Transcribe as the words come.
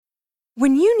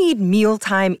When you need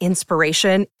mealtime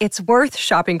inspiration, it's worth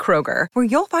shopping Kroger, where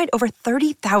you'll find over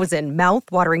 30,000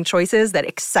 mouth-watering choices that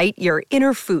excite your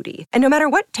inner foodie. And no matter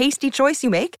what tasty choice you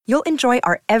make, you'll enjoy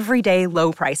our everyday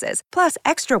low prices, plus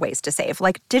extra ways to save,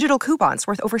 like digital coupons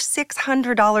worth over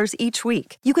 $600 each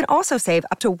week. You can also save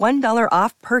up to $1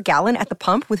 off per gallon at the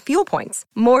pump with fuel points.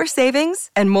 More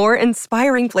savings and more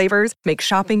inspiring flavors make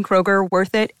shopping Kroger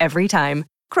worth it every time.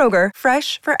 Kroger,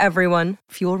 fresh for everyone.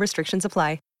 Fuel restrictions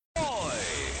apply.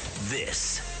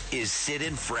 This is Sid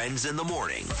and Friends in the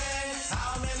Morning.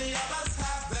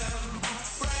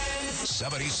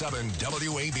 77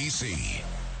 WABC.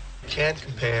 Can't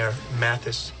compare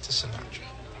Mathis to Sinatra.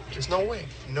 There's no way.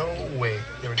 No way.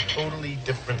 They're in totally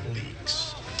different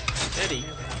leagues. Eddie,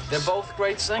 they're both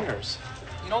great singers.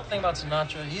 You know the thing about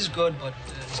Sinatra? He's good, but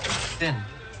he's too thin.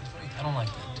 I don't like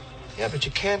that. Yeah, but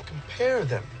you can't compare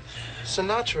them.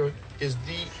 Sinatra is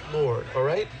the Lord, all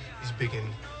right? He's big in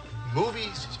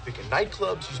movies, he's big in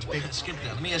nightclubs, he's big... Skip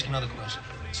that. Let me ask you another question.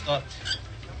 Start.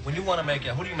 When you want to make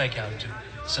out, who do you make out to?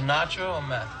 Sinatra or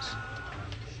Mathis?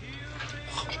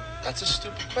 That's a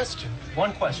stupid question.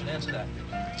 One question. Answer that.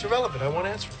 It's irrelevant. I won't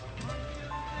answer it.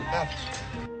 Mathis.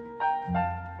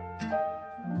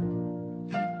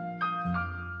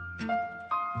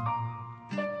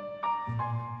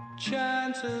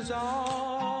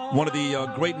 One of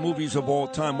the great movies of all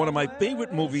time, one of my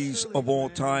favorite movies of all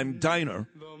time, Diner.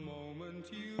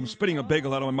 I'm spitting a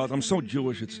bagel out of my mouth. I'm so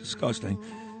Jewish, it's disgusting.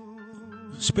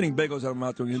 Spitting bagels out of my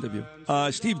mouth during the interview.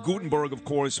 Steve Guttenberg, of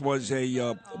course, was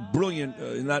a brilliant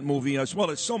in that movie, as well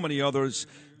as so many others.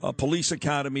 Police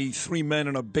Academy, Three Men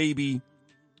and a Baby.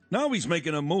 Now he's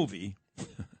making a movie. I was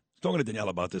talking to Danielle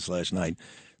about this last night.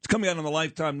 It's coming out on the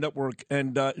Lifetime Network,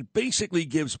 and it basically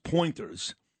gives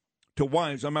pointers to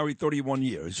wives, I'm married 31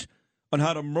 years, on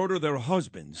how to murder their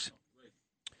husbands.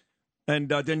 And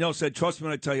Danielle said, trust me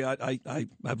when I tell you,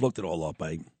 I've looked it all up.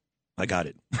 I got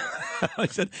it. I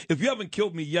said, if you haven't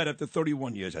killed me yet after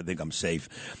 31 years, I think I'm safe.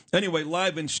 Anyway,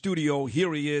 live in studio,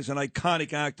 here he is, an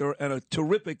iconic actor and a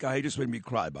terrific guy. He just made me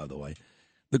cry, by the way.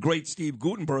 The great Steve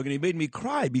Guttenberg. And he made me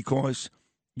cry because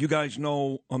you guys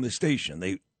know on the station,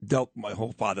 they dealt my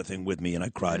whole father thing with me, and I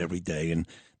cried every day. And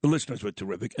the listeners were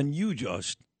terrific. And you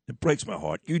just... It breaks my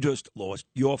heart. You just lost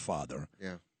your father.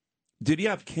 Yeah. Did he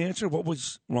have cancer? What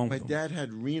was wrong with him? My dad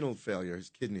had renal failure, his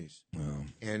kidneys. Oh.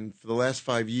 And for the last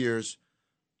 5 years,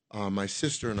 my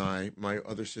sister and I, my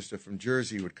other sister from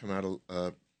Jersey would come out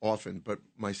often, but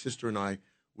my sister and I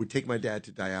would take my dad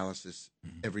to dialysis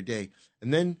every day.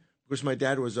 And then, because my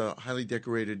dad was a highly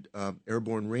decorated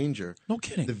airborne ranger. No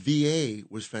kidding. The VA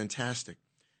was fantastic.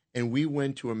 And we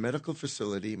went to a medical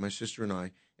facility, my sister and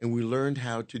I, and we learned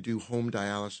how to do home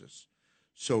dialysis.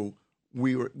 So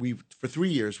we for 3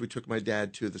 years, we took my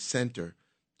dad to the center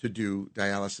to do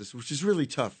dialysis, which is really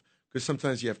tough because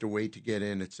sometimes you have to wait to get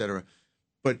in, et cetera.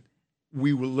 But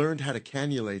we learned how to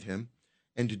cannulate him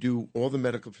and to do all the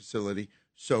medical facility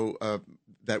so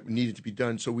that needed to be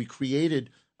done. So we created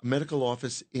a medical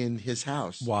office in his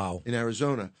house in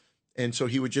Arizona. And so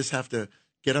he would just have to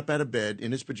get up out of bed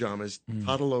in his pajamas,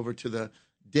 toddle over to the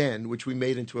den, which we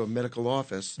made into a medical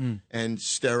office, and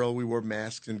sterile. We wore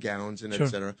masks and gowns and et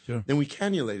cetera. Sure. Then we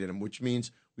cannulated him, which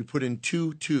means we put in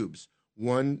 2 tubes,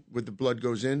 one where the blood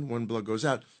goes in, one blood goes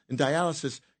out. In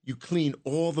dialysis, you clean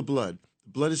all the blood.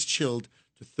 The blood is chilled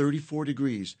to 34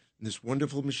 degrees in this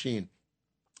wonderful machine.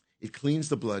 It cleans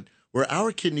the blood. Where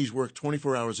our kidneys work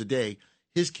 24 hours a day,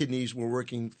 his kidneys were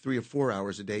working 3 or 4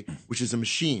 hours a day, which is a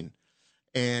machine.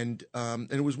 And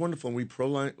it was wonderful. And we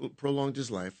prolonged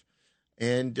his life.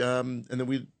 And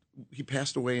then he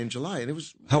passed away in July, and it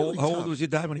was really how old was your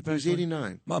dad when he passed? He was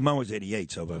 89. Mine was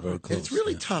 88, so we're very close. It's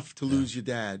really tough to lose your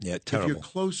dad if you're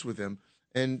close with him.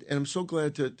 And I'm so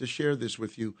glad to share this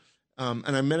with you.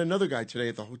 And I met another guy today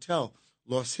at the hotel,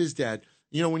 lost his dad.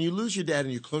 You know, when you lose your dad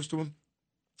and you're close to him,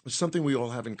 it's something we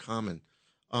all have in common.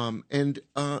 And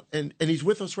he's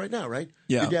with us right now, right?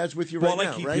 Yeah. Your dad's with you right now, right?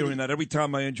 Well, I keep hearing that every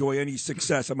time I enjoy any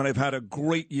success. I mean, I've had a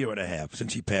great year and a half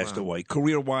since he passed away,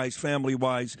 career-wise,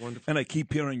 family-wise. Wonderful. And I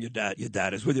keep hearing your dad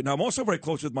is with you. Now, I'm also very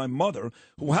close with my mother,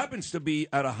 who happens to be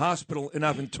at a hospital in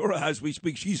Aventura as we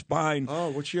speak. She's fine.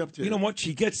 Oh, what's she up to? You know what?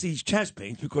 She gets these chest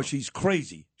pains because she's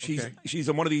crazy. She's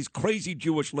one of these crazy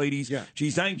Jewish ladies. Yeah.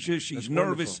 She's anxious. She's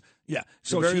nervous. Wonderful. Yeah.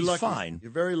 So she's lucky. Fine.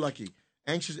 You're very lucky.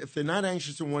 Anxious. If they're not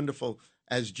anxious and wonderful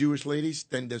as Jewish ladies,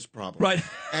 then there's a problem. Right.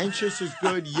 Anxious is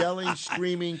good. Yelling,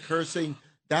 screaming, cursing.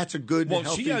 That's a good,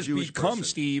 healthy Jewish she has become, person.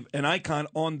 Steve, an icon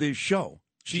on this show.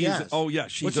 Yes. Oh, yeah.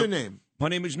 What's her name? Her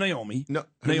name is Naomi. No,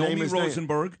 her Naomi name is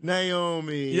Rosenberg.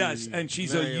 Naomi. Yes, and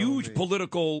she's a huge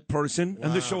political person,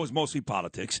 and this show is mostly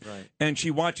politics. Right. And she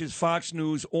watches Fox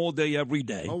News all day, every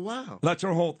day. Oh, wow. That's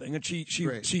her whole thing. And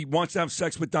she wants to have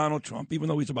sex with Donald Trump, even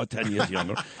though he's about 10 years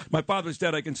younger. My father's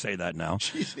dead, I can say that now.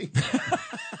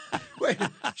 Wait,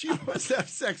 she wants to have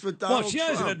sex with Donald Trump. Well, she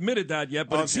hasn't admitted that yet,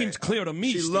 but it seems clear to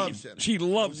me, She Steve. loves him. She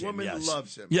loves the him, woman yes.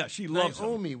 loves him. Yeah, she loves him.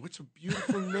 Naomi, what's a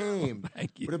beautiful name.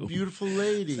 Thank you. What a beautiful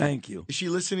lady. Thank you. Is she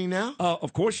listening now?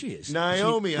 Of course she is.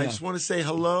 Naomi, I just want to say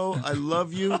hello. I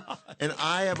love you. And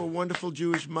I have a wonderful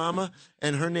Jewish mama,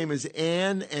 and her name is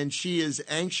Anne, and she is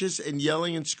anxious and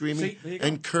yelling and screaming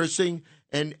and cursing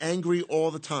and angry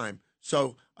all the time.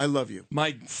 So I love you.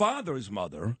 My father's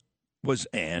mother was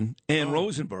Anne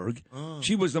Rosenberg. Oh.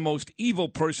 She was the most evil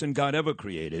person God ever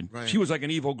created. Right. She was like an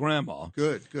evil grandma.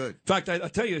 Good. In fact, I'll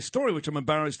tell you a story which I'm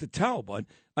embarrassed to tell, but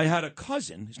I had a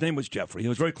cousin. His name was Jeffrey. I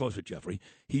was very close with Jeffrey.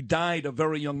 He died a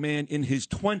very young man in his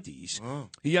 20s. Oh.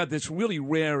 He had this really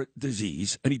rare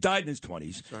disease, and he died in his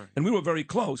 20s. Sorry. And we were very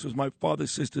close. It was my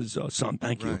father's sister's son.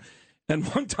 Thank you. And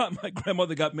one time my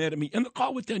grandmother got mad at me in the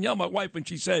car with Danielle, my wife, and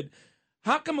she said,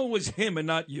 "How come it was him and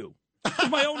not you?" It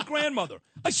was my own grandmother.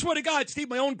 I swear to God, Steve,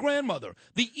 my own grandmother.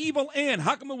 The evil Ann.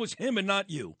 How come it was him and not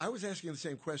you? I was asking the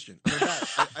same question.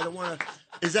 I don't want to.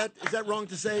 Is that wrong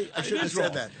to say? I shouldn't have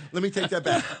said that. Let me take that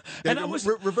back. And I was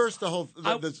reverse the whole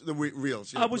the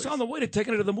reels. I was on the way to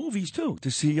taking her to the movies too,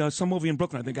 to see some movie in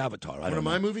Brooklyn. I think Avatar. One of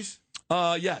my movies.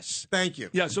 Yes. Thank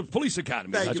you. Yeah, so Police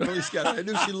Academy. Thank you, Police Academy. I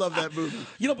knew she loved that movie.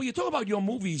 You know, but you talk about your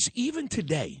movies, even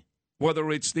today,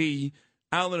 whether it's the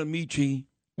Alan Amici,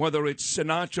 whether it's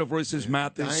Sinatra versus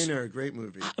Mathis. Diner, great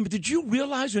movie. I mean, did you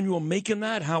realize when you were making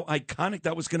that how iconic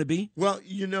that was going to be? Well,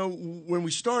 you know, when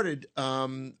we started,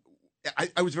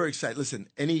 I was very excited. Listen,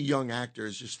 any young actor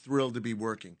is just thrilled to be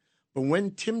working. But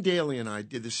when Tim Daly and I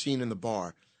did the scene in the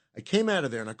bar, I came out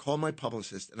of there and I called my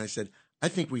publicist and I said, I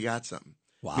think we got something.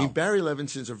 Wow. I mean, Barry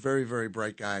Levinson's a very, very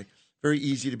bright guy, very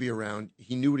easy to be around.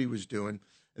 He knew what he was doing.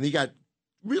 And he got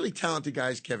really talented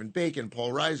guys, Kevin Bacon,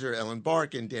 Paul Reiser, Ellen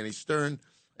Barkin, Danny Stern.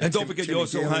 And don't forget, you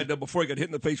also had, before he got hit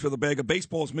in the face with a bag of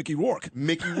baseballs, Mickey Rourke.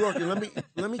 Mickey Rourke. And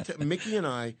let me tell Mickey and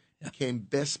I became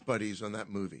best buddies on that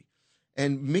movie.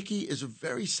 And Mickey is a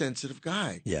very sensitive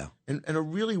guy. Yeah. And a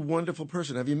really wonderful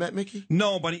person. Have you met Mickey?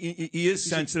 No, but he is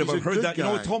sensitive. I've heard that. Guy.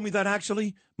 You know who told me that,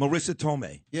 actually? Marissa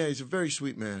Tomei. Yeah, he's a very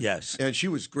sweet man. Yes. And she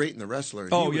was great in The Wrestler.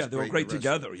 They were great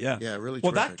together, yeah. Yeah, really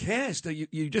well, terrific. That cast,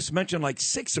 you just mentioned like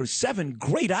 6 or 7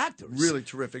 great actors. Really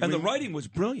terrific. And the writing was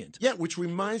brilliant. Yeah, which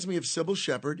reminds me of Sybil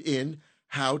Shepherd in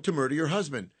How to Murder Your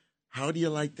Husband. How do you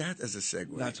like that as a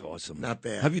segue? That's awesome. Not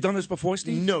bad. Have you done this before,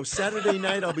 Steve? No. Saturday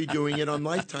night I'll be doing it on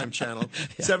Lifetime Channel,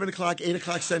 7 o'clock, 8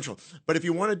 o'clock Central. But if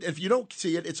you don't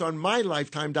see it, it's on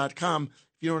mylifetime.com.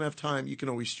 If you don't have time, you can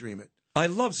always stream it. I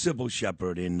love Sybil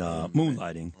Shepherd in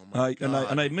Moonlighting.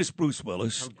 And I miss Bruce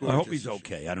Willis. I hope he's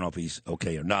okay. I don't know if he's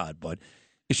okay or not, but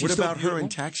is she what still about beautiful? her in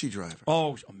Taxi Driver?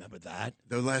 Oh, I remember that.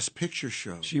 The Last Picture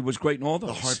Show. She was great in all those.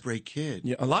 The Heartbreak Kid.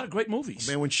 Yeah, a lot of great movies.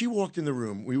 Man, when she walked in the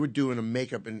room, we were doing a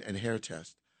makeup and hair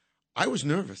test. I was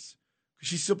nervous because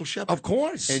she's Sybil Shepherd. Of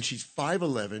course. And she's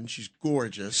 5'11". She's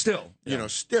gorgeous. Still. You know,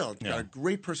 got a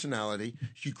great personality.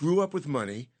 She grew up with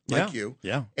money, like you.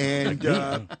 Yeah.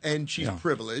 And she's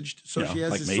privileged, so she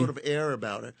has like this me. sort of air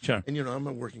about her. Sure. And, I'm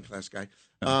a working class guy.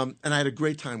 And I had a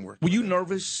great time working. Were you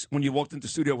nervous when you walked into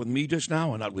the studio with me just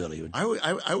now, or not really?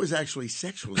 I was actually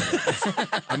sexually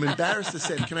nervous. I'm embarrassed to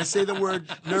say it. Can I say the word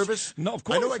nervous? No, of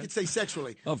course. I know I could say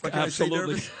sexually. But can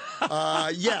absolutely. I say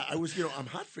nervous? Yeah, I was, I'm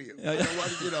hot for you.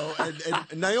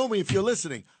 And Naomi, if you're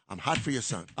listening, I'm hot for your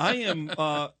son. I am,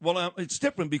 it's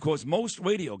different because most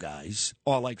radio guys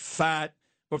are like fat,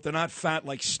 or if they're not fat,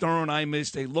 like Stern,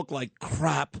 Imus, they look like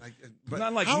crap.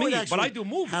 Not like Howard me, actually, but I do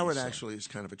movies. Howard actually is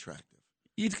kind of attractive.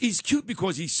 He's cute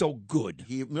because he's so good.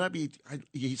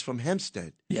 He's from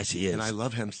Hempstead. Yes, he is. And I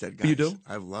love Hempstead guys. You do?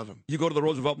 I love him. You go to the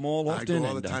Roosevelt Mall often? I go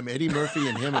all the time. Eddie Murphy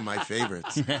and him are my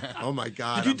favorites. Oh, my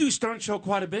God. Did you do Stern Show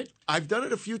quite a bit? I've done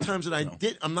it a few times, and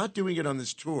I'm not doing it on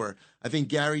this tour. I think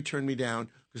Gary turned me down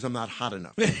because I'm not hot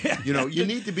enough. You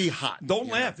need to be hot. Don't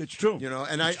laugh. It's true.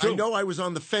 And I know I was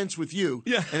on the fence with you,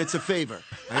 and it's a favor.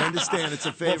 I understand it's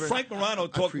a favor. Well, Frank Morano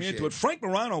talked me into it. Frank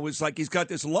Morano is like he's got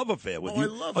this love affair with you. I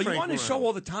love Are Frank you on his Morano. show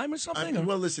all the time or something?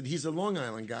 Well, listen, he's a Long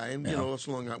Island guy, and it's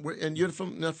Long Island. And you're not from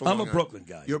I'm Long a Island. Brooklyn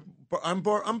guy. You're I'm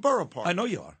Borough Park. I know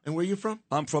you are. And where you from?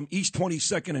 I'm from East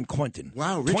 22nd and Quentin.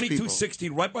 Wow, rich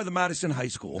 2216, right by the Madison High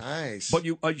School. Nice. But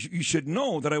you should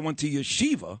know that I went to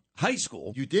Yeshiva High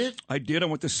School. You did? I did. I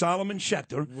went to Solomon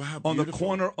Schechter. Wow, on the beautiful.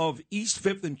 corner of East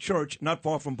 5th and Church, not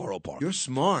far from Borough Park. You're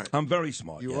smart. I'm very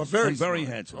smart. You yes. are very I'm very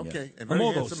smart. handsome. Okay, yeah. and very I'm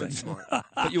all handsome those and things. smart.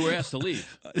 But you were asked to leave.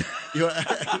 You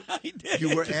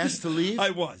You were asked to leave? I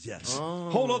was, yes. Oh.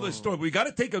 Whole other story. We got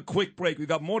to take a quick break. We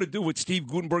got more to do with Steve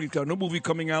Gutenberg. He's got a new movie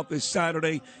coming out this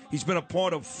Saturday. He's been a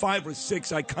part of 5 or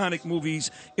 6 iconic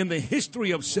movies in the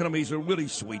history of cinema. He's a really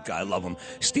sweet guy. I love him.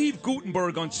 Steve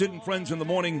Gutenberg on Sid and Friends in the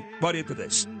Morning. Right into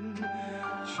this.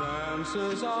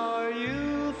 Chances are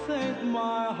you think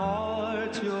my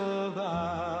heart's your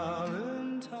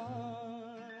Valentine.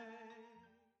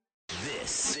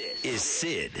 This is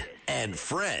Sid and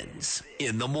Friends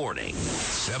in the Morning.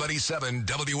 77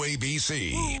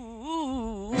 WABC.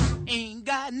 Ooh, ain't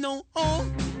got no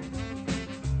home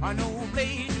or no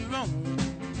place to roam.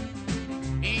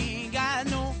 Ain't got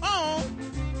no home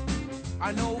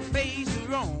or no place to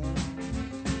roam.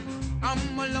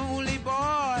 I'm a lonely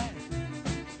boy.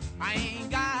 I ain't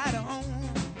got a home.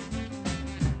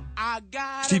 I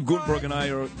got Steve Gutenberg and I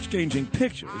are exchanging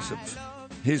pictures of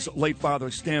his late father,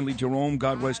 Stanley Jerome,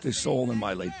 God rest his soul, and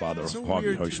my late father, So Harvey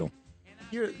weird to Herschel.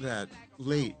 hear that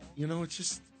late. You know, it's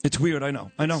just It's weird, I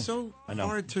know. so I know.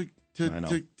 hard I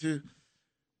know.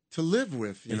 to live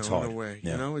with, It's in hard. a way.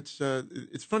 Yeah. You know,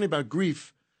 it's funny about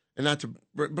grief, and not to,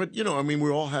 but you know, I mean, we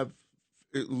all have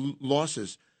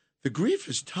losses. The grief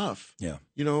is tough. Yeah.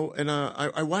 You know, and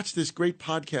I watched this great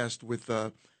podcast with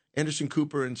Anderson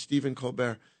Cooper and Stephen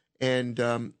Colbert,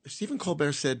 and Stephen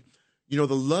Colbert said, you know,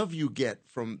 the love you get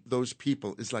from those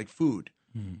people is like food,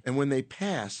 and when they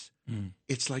pass,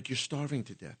 it's like you're starving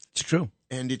to death. It's true.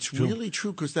 And it's really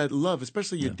true because that love,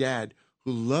 especially your dad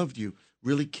who loved you,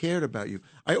 really cared about you.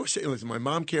 I always say, listen, my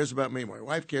mom cares about me, my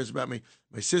wife cares about me,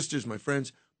 my sisters, my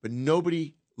friends, but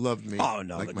nobody loved me. Oh,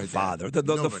 no, like my the dad. father. The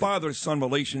Nobody. father-son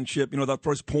relationship, you know, that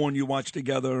first porn you watched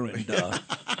together, and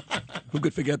who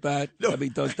could forget that? I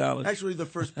mean, Doug Dallas. Actually, the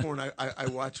first porn I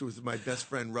watched was my best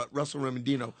friend, Russell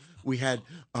Remendino. We had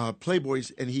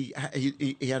Playboys, and he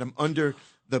had them under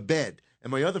the bed. And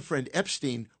my other friend,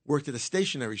 Epstein, worked at a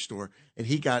stationery store, and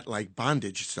he got, like,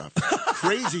 bondage stuff,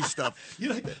 crazy stuff. You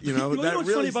know that what's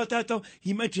really funny about that, though?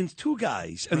 He mentions 2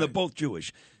 guys, and they're both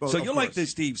Jewish. So of you're like course.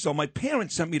 this, Steve. So my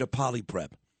parents sent me to Poly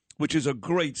Prep, which is a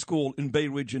great school in Bay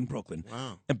Ridge in Brooklyn.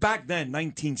 Wow. And back then,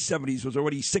 1970s, was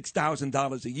already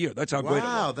 $6,000 a year. That's how great it was.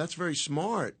 Wow, that's very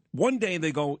smart. One day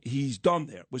they go, he's done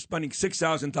there. We're spending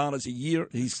 $6,000 a year.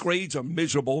 His grades are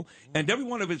miserable. And every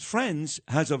one of his friends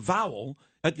has a vowel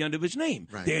at the end of his name.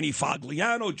 Right. Danny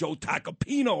Fagliano, Joe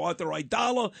Tacopino, Arthur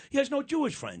Aidala. He has no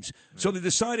Jewish friends. So they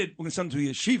decided we're going to send him to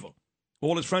yeshiva.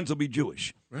 All his friends will be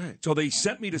Jewish. Right. So they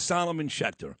sent me to Solomon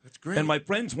Schechter. That's great. And my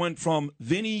friends went from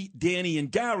Vinny, Danny,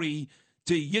 and Gary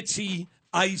to Yitzi,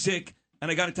 Isaac. And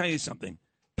I got to tell you something.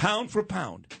 Pound for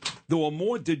pound, there were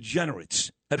more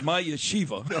degenerates at my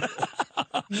yeshiva.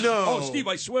 No. Oh, Steve,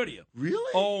 I swear to you.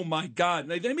 Really? Oh, my God.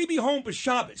 They may be home for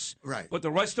Shabbos. Right. But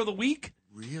the rest of the week,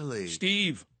 Really?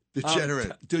 Steve.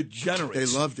 Degenerate.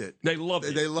 Degenerates. They loved it. They loved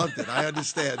it. They loved it. I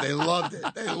understand. They loved it.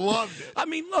 They loved it. I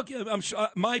mean, look, I'm sure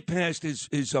my past is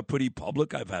pretty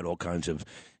public. I've had all kinds of,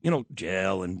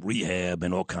 jail and rehab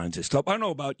and all kinds of stuff. I don't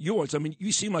know about yours. I mean,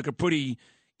 you seem like a pretty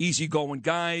easygoing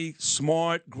guy,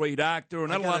 smart, great actor, and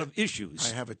not a lot of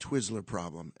issues. I have a Twizzler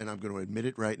problem, and I'm going to admit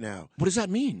it right now. What does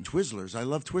that mean? Twizzlers. I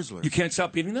love Twizzlers. You can't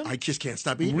stop eating them? I just can't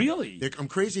stop eating Really? them. I'm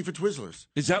crazy for Twizzlers.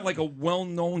 Is that like a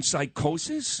well-known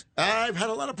psychosis? I've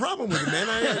had a lot of problem with it, man.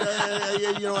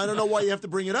 I don't know why you have to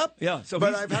bring it up. Yeah,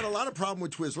 but I've had a lot of problem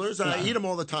with Twizzlers. I eat them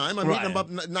all the time. I'm eating them up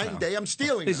night and day. I'm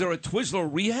stealing Is them. there a Twizzler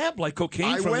rehab like cocaine?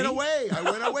 I for went me? away. I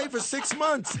went away for 6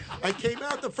 months. I came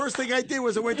out. The first thing I did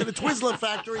was I went to the Twizzler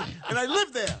factory, and I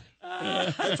lived there.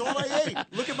 That's all I ate.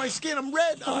 Look at my skin. I'm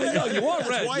red. I know, you are That's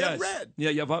red. why yes. I'm red. Yeah,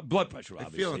 you have blood pressure,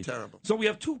 obviously. feeling terrible. So we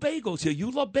have 2 bagels here.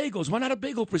 You love bagels. Why not a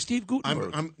bagel for Steve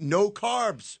Gutenberg? I'm no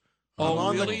carbs.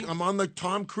 Oh, really? I'm on the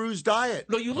Tom Cruise diet.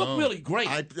 No, you look really great.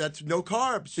 That's no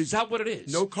carbs. Is that what it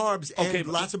is? No carbs Okay, and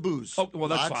but- lots of booze. Oh, well,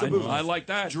 that's Lots fine. of booze. I like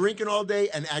that. Drinking all day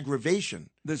and aggravation.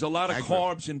 There's a lot of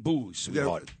carbs and booze,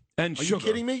 sweetheart. And Are sugar. you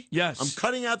kidding me? Yes. I'm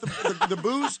cutting out the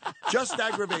booze, just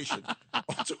aggravation.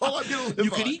 That's all I'm going to live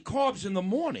You on. can eat carbs in the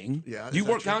morning. Yeah, Do you is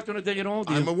that work true? out during the day at all?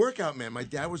 Do I'm you? a workout man. My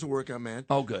dad was a workout man.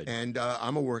 Oh, good. And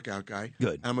I'm a workout guy.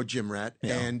 Good. I'm a gym rat.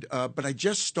 Yeah. And but I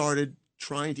just started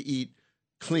trying to eat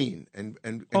clean and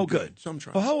Oh, good. So I'm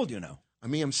trying. Well, how old are you now? I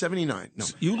mean, I'm 79. No,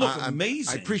 You look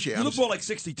amazing. I appreciate it. You look more like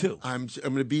 62. I'm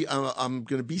going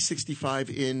to be 65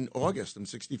 in August. I'm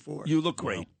 64. You look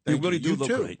great. Thank You really do look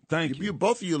too. great. Thank you.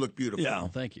 Both of you look beautiful. Yeah,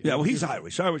 thank you. Yeah, well, he's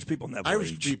Irish. Irish people never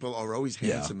Irish age. people are always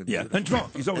handsome and yeah, beautiful. and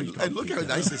drunk. He's always drunk. And look how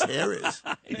nice his hair is.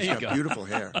 He's got beautiful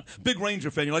hair. Big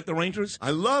Ranger fan. You like the Rangers? I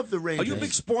love the Are Rangers. you a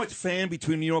big sports fan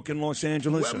between New York and Los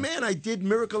Angeles? Well, man, I did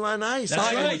Miracle on Ice.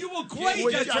 That's right. You were great.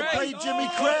 Which That's I right. played Jimmy I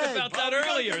Craig. talked about that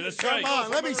earlier. That's right. Come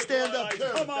on, let me stand up too.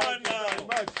 Come on Thank you now. very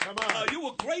much. Come on. You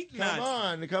were great in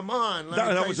that. Come on. Let me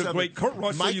That tell was you a great. something. Kurt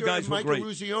Russell, you guys were Michael great.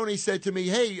 Ruzioni said to me,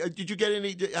 "Hey, did you get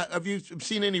any? Have you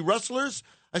seen any Rustlers?"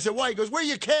 I said, "Why?" He goes, "Where are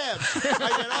your cabs?" I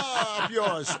said, "Oh,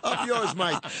 up yours,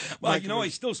 Mike." Well, Mike, you know, I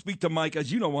still speak to Mike, as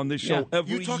you know, on this show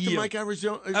every year. you talk to Mike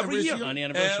Arizona Every year. On the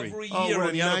anniversary. Every Oh, year what on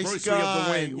a the nice anniversary of the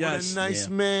guy. win. Yes. What a nice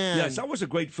man. Yes, that was a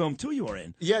great film, too, you were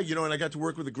in. Yeah, you know, and I got to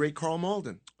work with the great Carl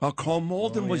Malden. Carl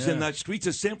Malden was in yeah. that Streets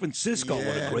of San Francisco. What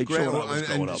a Yeah, great show that was and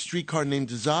going up. Streetcar Named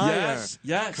Desire.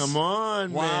 Yes. Come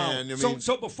on, Wow. man. I mean,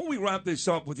 So before we wrap this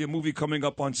up with your movie coming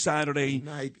up on Saturday,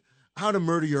 like How to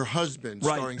Murder Your Husband,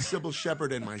 Right. starring Sybil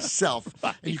Shepherd and myself.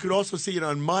 And you could also see it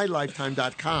on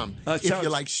mylifetime.com if sounds- you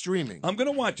like streaming. I'm going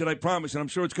to watch it, I promise, and I'm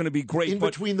sure it's going to be great. In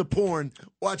but, between the porn,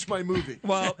 watch my movie.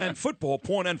 well, and football,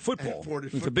 porn and football. And porn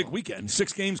and It's a big football. weekend.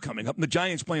 6 games coming up. And the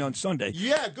Giants play on Sunday.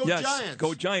 Yeah, go Yes, Giants.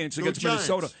 Go Giants Go against Giants.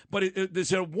 Minnesota. But is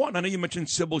there one? I know you mentioned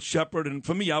Sybil Shepherd, and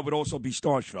for me, I would also be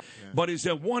starstruck. But is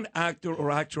there one actor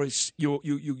or actress you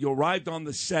arrived on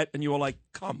the set and you were like,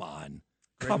 come on,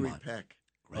 come Gregory on. Peck.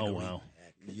 Oh, wow.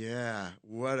 Yeah,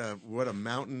 what a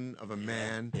mountain of a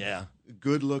man. Yeah.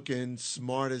 Good looking,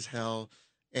 smart as hell,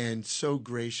 and so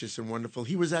gracious and wonderful.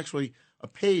 He was actually a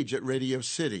page at Radio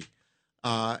City,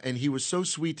 and he was so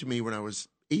sweet to me when I was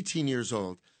 18 years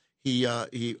old. He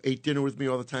ate dinner with me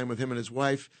all the time with him and his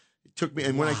wife. He took me,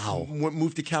 and when I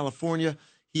moved to California,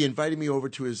 he invited me over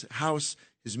to his house,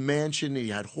 his mansion. He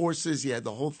had horses. He had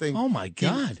the whole thing. Oh, my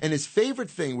God. And his favorite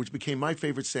thing, which became my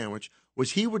favorite sandwich,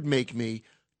 was he would make me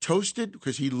toasted,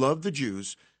 because he loved the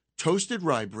Jews, toasted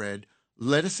rye bread,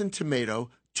 lettuce and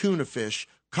tomato, tuna fish,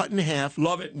 cut in half.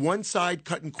 Love it. One side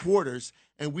cut in quarters,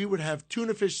 and we would have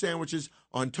tuna fish sandwiches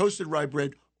on toasted rye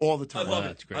bread all the I time. love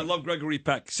that's it. great. I love Gregory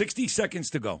Peck. 60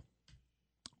 seconds to go.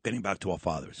 Getting back to our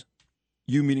fathers.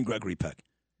 You meeting Gregory Peck.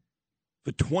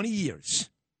 For 20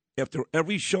 years, after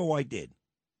every show I did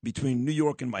between New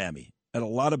York and Miami, at a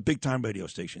lot of big-time radio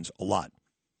stations, a lot,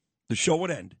 the show would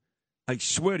end. I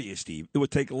swear to you, Steve, it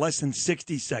would take less than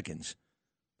 60 seconds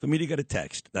for me to get a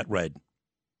text that read,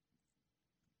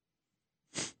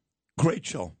 great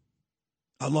show.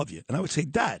 I love you. And I would say,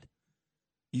 Dad,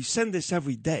 you send this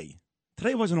every day.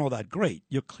 Today wasn't all that great.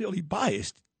 You're clearly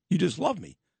biased. You just love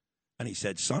me. And he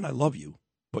said, son, I love you,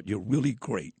 but you're really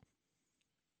great.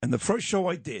 And the first show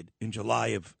I did in July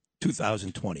of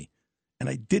 2020, and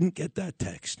I didn't get that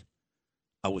text,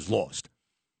 I was lost.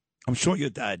 I'm sure your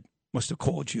dad must have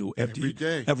called you after Every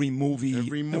day. every movie.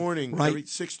 Every morning, right? every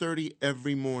 6:30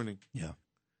 every morning. Yeah.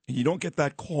 And you don't get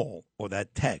that call or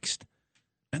that text.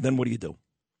 And then what do?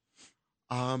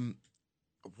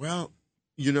 Well,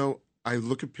 you know, I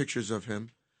look at pictures of him.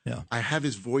 Yeah. I have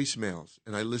his voicemails,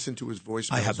 and I listen to his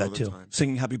voicemails I have all that the too. time.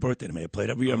 Singing Happy Birthday to me. I played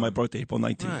every year on my birthday, April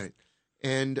 19th. Right.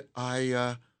 And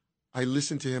I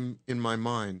listen to him in my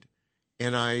mind,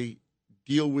 and I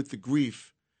deal with the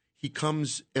grief. He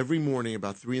comes every morning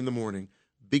about 3 a.m,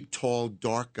 big, tall,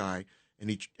 dark guy, and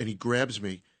he grabs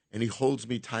me and he holds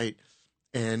me tight,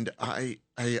 and I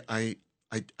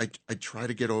try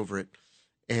to get over it.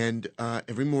 And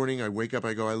every morning I wake up,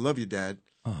 I go, I love you, Dad.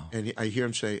 Oh. And I hear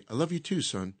him say, I love you too,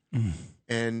 son.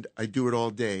 And I do it all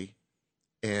day.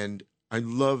 And I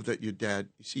love that your dad,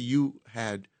 you see, you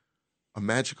had a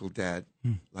magical dad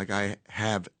like I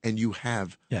have, and you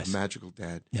have Yes. a magical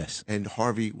dad. Yes. And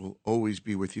Harvey will always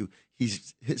be with you.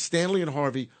 Stanley and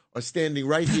Harvey are standing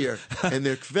right here, and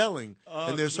they're kvelling,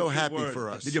 and they're so happy for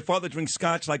us. Did your father drink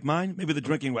scotch like mine? Maybe they're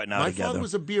drinking right now My together. father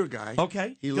was a beer guy.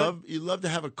 Okay, He good. loved to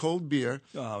have a cold beer.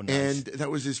 Oh, nice. And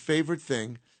that was his favorite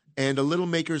thing. And a little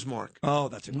Maker's Mark. Oh,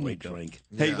 that's a great drink.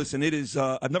 Hey, Yeah. listen, it is.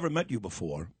 I've never met you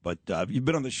before, but you've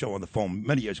been on the show on the phone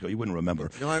many years ago. You wouldn't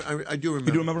remember. No, I do remember.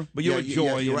 You do remember? But you're a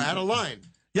joy. You were and- out of line.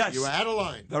 Yes. You were out of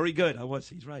line. Very good. I was.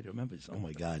 He's right. He remembers. Oh,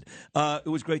 my God. It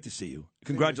was great to see you.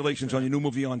 Congratulations on your new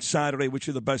movie on Saturday. Wish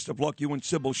you the best of luck. You and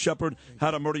Sybil Shepherd,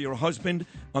 How to Murder Your Husband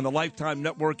on the Lifetime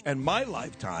Network and My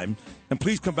Lifetime. And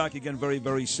please come back again very,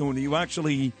 very soon. You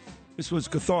actually, this was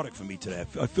cathartic for me today.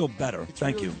 I feel better.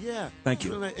 Thank Really, you. Yeah. Thank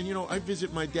you. And, you know, I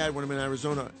visit my dad when I'm in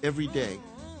Arizona every day.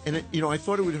 And, I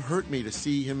thought it would hurt me to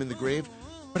see him in the grave,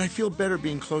 but I feel better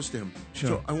being close to him. Sure.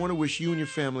 So I want to wish you and your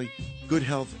family good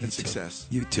health and success.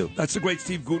 You too. That's the great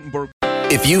Steve Gutenberg.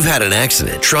 If you've had an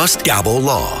accident, trust Gabo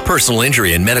Law. Personal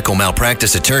injury and medical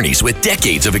malpractice attorneys with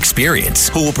decades of experience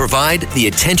who will provide the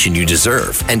attention you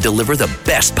deserve and deliver the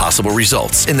best possible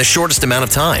results in the shortest amount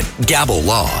of time. Gabo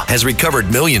Law has recovered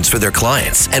millions for their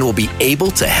clients and will be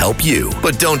able to help you.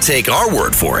 But don't take our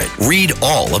word for it. Read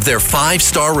all of their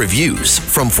 5-star reviews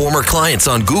from former clients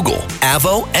on Google,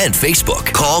 Avo, and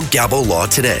Facebook. Call Gabo Law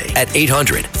today at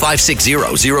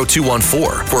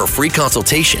 800-560-0214 for a free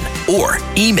consultation or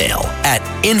email at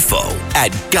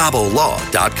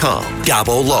info@gabolaw.com.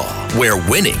 Gabo Law, where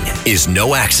winning is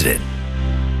no accident.